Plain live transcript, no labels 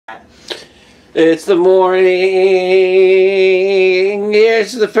It's the morning.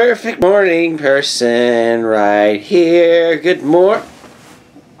 It's the perfect morning person right here. Good morning.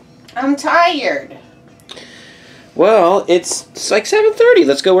 I'm tired. Well, it's like 7:30.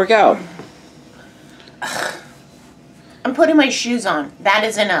 Let's go work out. I'm putting my shoes on. That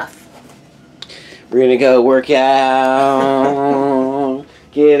is enough. We're gonna go work out.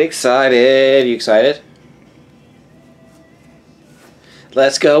 Get excited. You excited?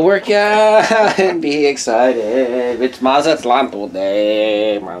 Let's go work out and be excited. It's Mazatlan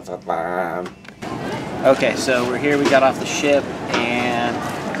today. Mazatlan. Okay, so we're here. We got off the ship and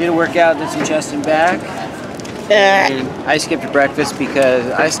did a workout, did some chest and back. And I skipped breakfast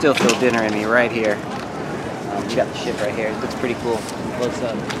because I still feel dinner in me right here. We got the ship right here. It looks pretty cool. Close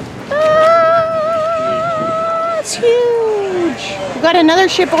up. It's huge. We got another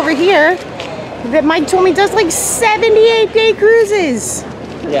ship over here that Mike told me does like 78-day cruises.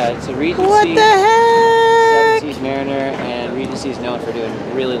 Yeah, it's a Regency. What the heck? Seven Seas Mariner, and Regency is known for doing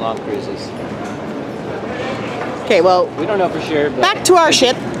really long cruises. Okay, well, we don't know for sure, but back to our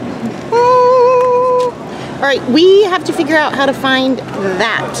ship. All right, we have to figure out how to find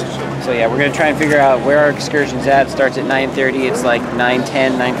that. So yeah, we're gonna try and figure out where our excursion's at. It starts at 9:30. It's like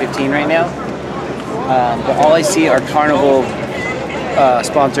 9:10, 9:15 right now. But all I see are Carnival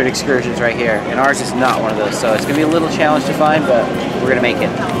sponsored excursions right here, and ours is not one of those. So it's gonna be a little challenge to find, but we're gonna make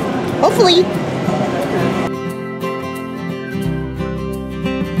it. Hopefully.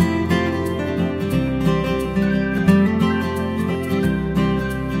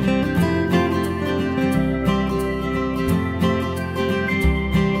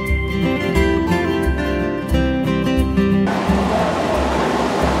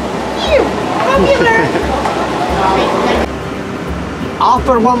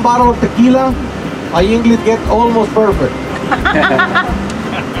 After one bottle of tequila, my English gets almost perfect.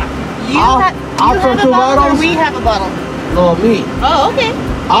 You have a bottle or we have a bottle? No, me. Oh, okay.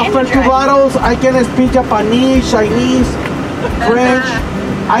 After 2 bottles, I can speak Japanese, Chinese, French.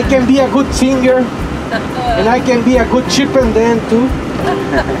 I can be a good singer, and I can be a good chicken then too.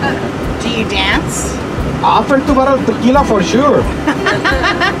 Do you dance? After 2 bottles of tequila, for sure.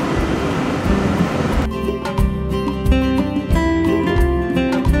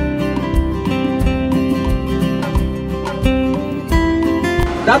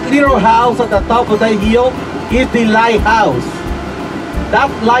 That little house at the top of the hill is the lighthouse. That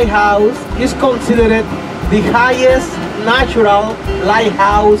lighthouse is considered the highest natural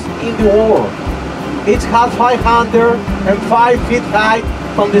lighthouse in the world. It has 505 feet high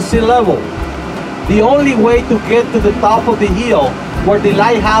from the sea level. The only way to get to the top of the hill where the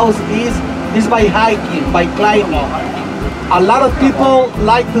lighthouse is by hiking, by climbing. A lot of people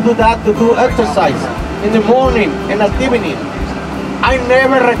like to do that, to do exercise in the morning and at evening. I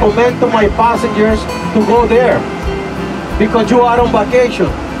never recommend to my passengers to go there because you are on vacation.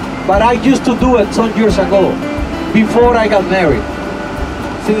 But I used to do it some years ago, before I got married.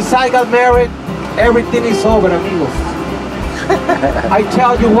 Since I got married, everything is over, amigos. I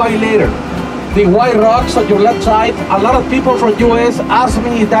tell you why later. The white rocks on your left side, a lot of people from US ask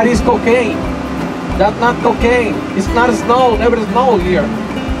me if that is cocaine. That's not cocaine. It's not snow, never snow here.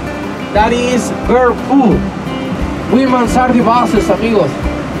 That is bird food. Women's are the bosses, amigos.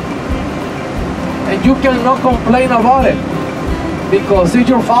 And you cannot complain about it because it's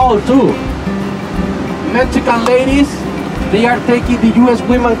your fault too. Mexican ladies, they are taking the US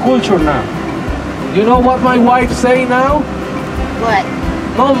women culture now. You know what my wife say now? What?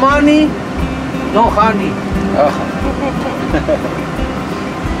 No money, no honey. Oh.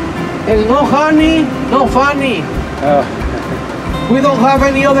 And no honey, no funny. Oh. We don't have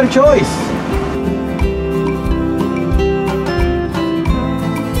any other choice.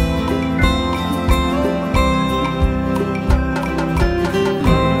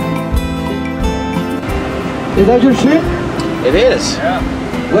 Is that your ship? It is. Yeah.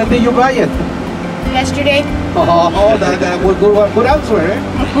 When did you buy it? Yesterday. Oh, that was good answer, eh?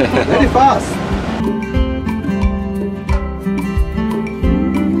 Very fast.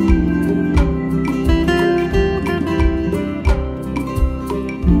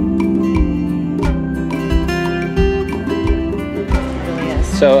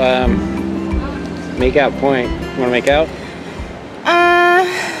 So, make out point. You wanna make out?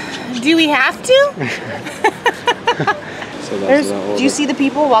 Do we have to? So do you see the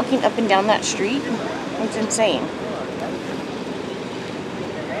people walking up and down that street? It's insane.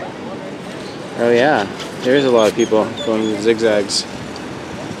 Oh yeah, there's a lot of people going zigzags.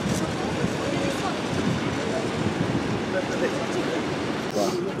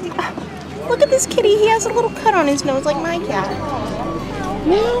 Look at this kitty. He has a little cut on his nose like my cat.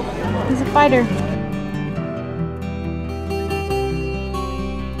 Yeah, he's a fighter.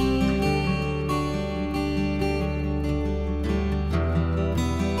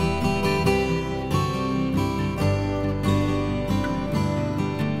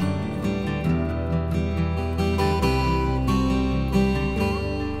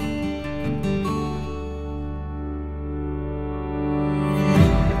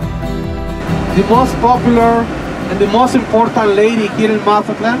 The most popular and the most important lady here in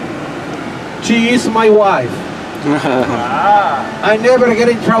Mazatlan, she is my wife. I never get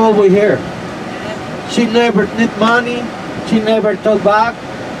in trouble with her. She never need money, she never talk back.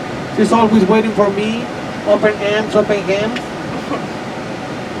 She's always waiting for me, open hands, open hands.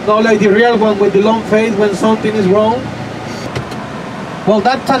 Not like the real one with the long face when something is wrong. Well,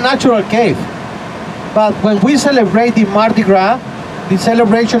 that's a natural cave. But when we celebrate the Mardi Gras, the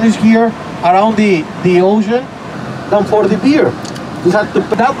celebration is here around the ocean than for the beer.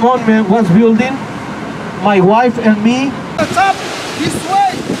 That monument was building my wife and me. What's up? This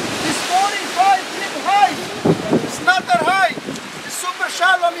way is 45 feet high. It's not that high. It's super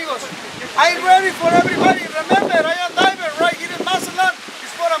shallow, amigos. I'm ready for everybody. Remember, I am diver right here in Mazatlan.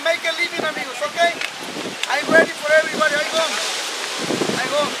 It's for a make a living, amigos, okay? I'm ready for everybody. I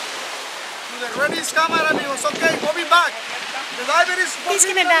go. To the readiest camera, amigos, okay? We'll be back. The diver is He's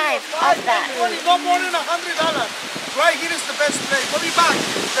gonna dive off that. No more than $100. Right here is the best place. We'll be back.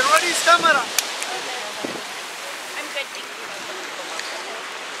 The readiest camera. I'm good, thank you.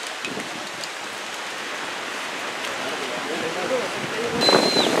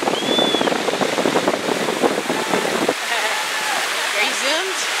 Are you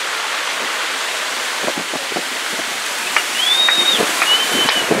zoomed?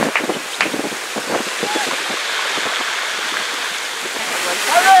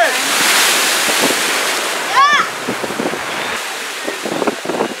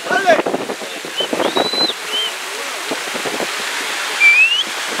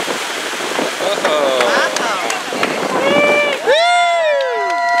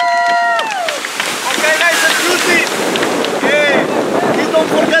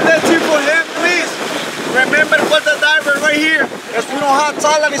 Remember, put the diver right here. Because we don't have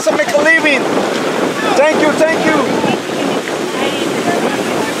salad, it's to make a living. Thank you, thank you.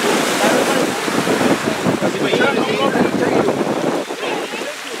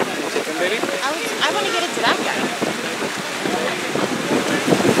 I want to get it to that guy.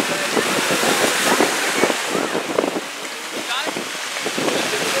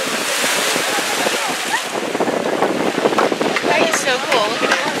 That is so cool. Look at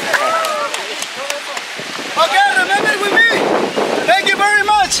that. Okay, remember with me. Thank you very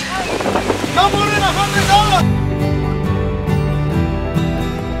much. No more than $100.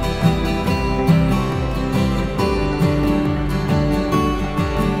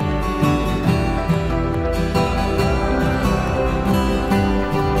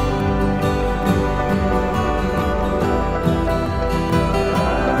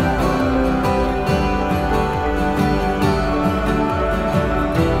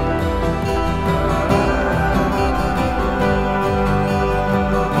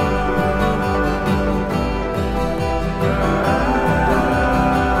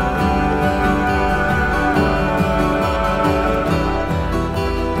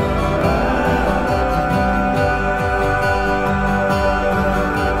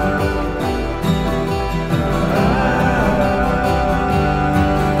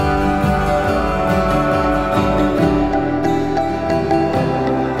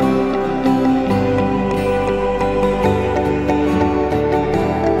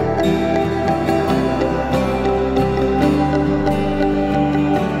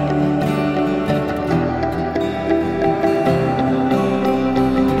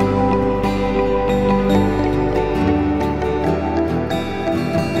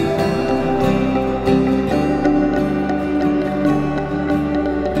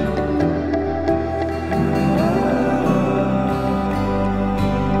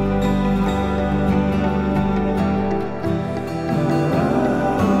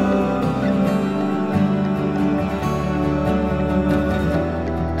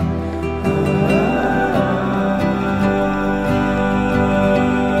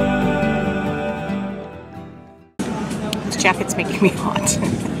 Jacket's making me hot.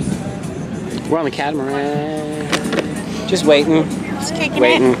 We're on the catamaran. Just waiting. Just kicking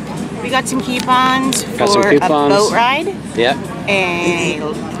Waiting. it. We got some coupons Got some for coupons. a boat ride, Yep. a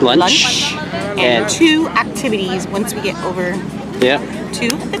Lunch. and And 2 activities once we get over Yep. to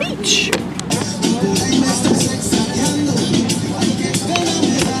the beach.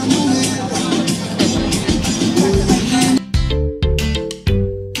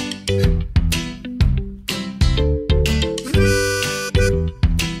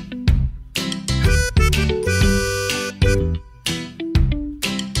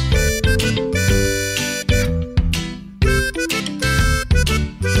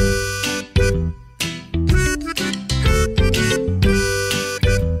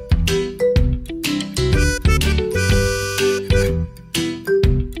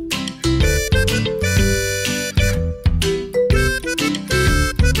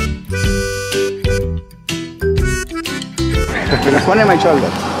 one on my shoulder.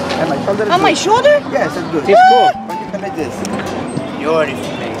 And my shoulder is On my good. shoulder? Yes, it's good. It's cool. What you can like this? Beautiful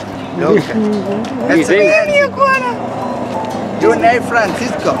name. Look. What do you think? Your name,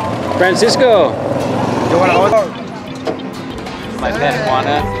 Francisco. Francisco. You want to order? My pet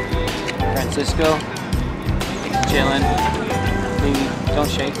Juana. Francisco. Chilling. Baby, don't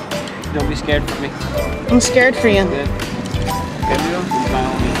shake. Don't be scared for me. I'm scared for you. Good. Good. My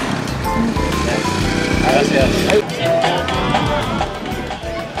homie.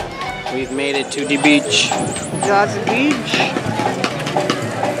 We've made it to the beach. That's the beach.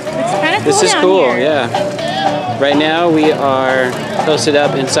 It's kind of cool. This is down cool, here. yeah. Right now we are posted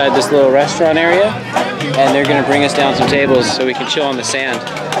up inside this little restaurant area, and they're gonna bring us down some tables so we can chill on the sand.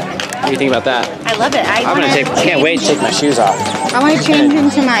 What do you think about that? I love it. I'm gonna take. I can't wait to take my shoes off. I want to change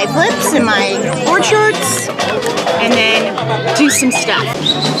into my flips and my board shorts, and then do some stuff.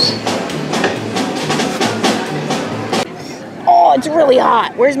 Oh, it's really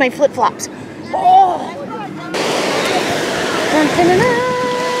hot. Where's my flip flops? Oh. Dun, dun, dun, dun.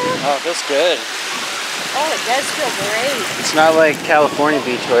 Oh, it feels good. Oh, it does feel great. It's not like California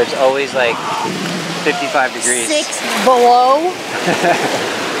beach where it's always like 55 degrees. 6 below.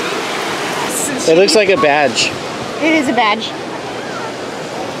 It looks like a badge. It is a badge.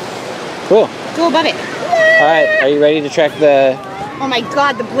 Cool. Go above it. All right, are you ready to track the? Oh my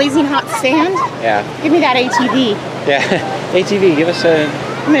God, the blazing hot sand. Yeah. Give me that ATV. Yeah. ATV, give us a.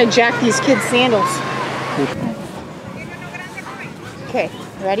 I'm gonna jack these kids' sandals. Okay,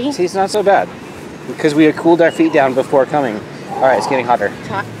 ready? See, it's not so bad because we had cooled our feet down before coming. All right, it's getting hotter.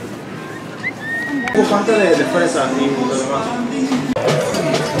 Talk.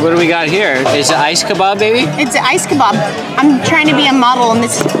 What do we got here? Is it ice kebab, baby? It's an ice kebab. I'm trying to be a model and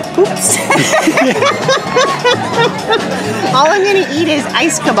this. Oops. All I'm gonna eat is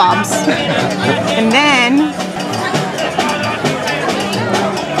ice kebabs. And then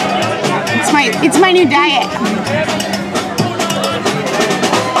it's my new diet.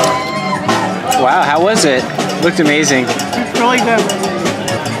 Wow, how was it? Looked amazing. It's really good.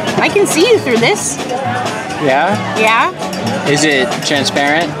 I can see you through this. Yeah? Yeah? Is it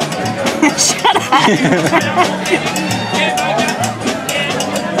transparent? Shut up.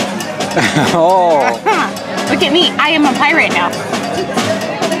 Oh. Look at me. I am a pirate now.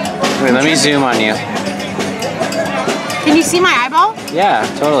 Wait, let me zoom on you. Can you see my eyeball? Yeah,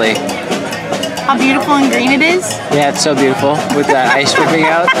 totally. How beautiful and green it is? Yeah, it's so beautiful with that ice dripping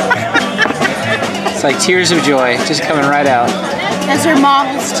out. It's like tears of joy just coming right out. Those are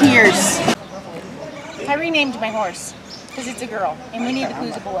model's tears. I renamed my horse because it's a girl and Winnie the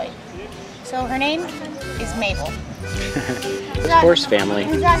Pooh's a boy. So her name is Mabel. Horse family.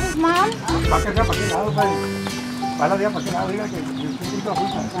 Is that his mom?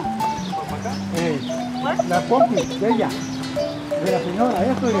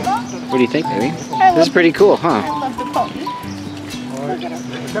 What do you think, baby? This is pretty cool, huh? I love the pony.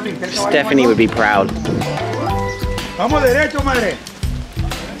 Stephanie would be proud. Vamos derecho, madre.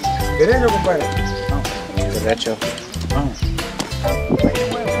 Derecho, compadre. Derecho.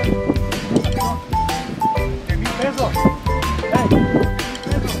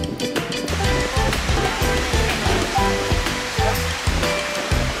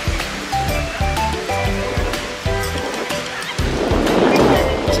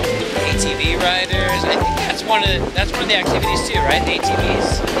 ATV riders. I think that's one of the activities too, right? The ATVs.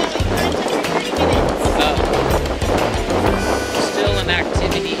 Still an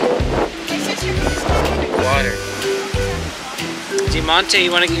activity. Water. Diamante,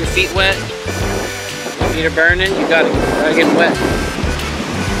 you want to get your feet wet? Your feet are burning. You gotta get them wet,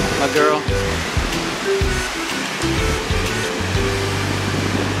 my girl.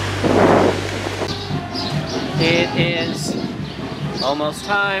 It is almost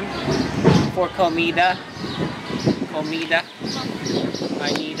time for comida. Comida.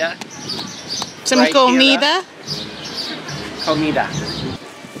 I need Some Right, comida. comida.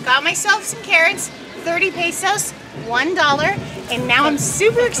 Got myself some carrots, 30 pesos, $1, and now I'm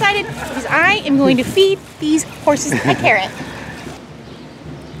super excited because I am going to feed these horses a carrot.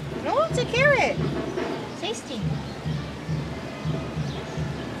 No, it's a carrot. Tasty.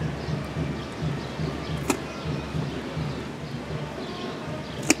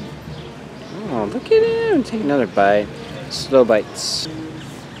 Oh, look at him. Take another bite. Slow bites.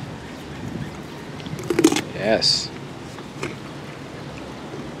 Yes.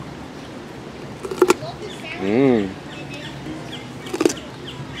 Mmm.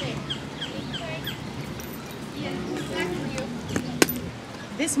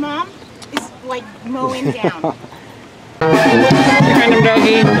 This mom is like mowing down. Random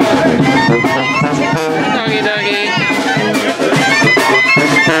doggy.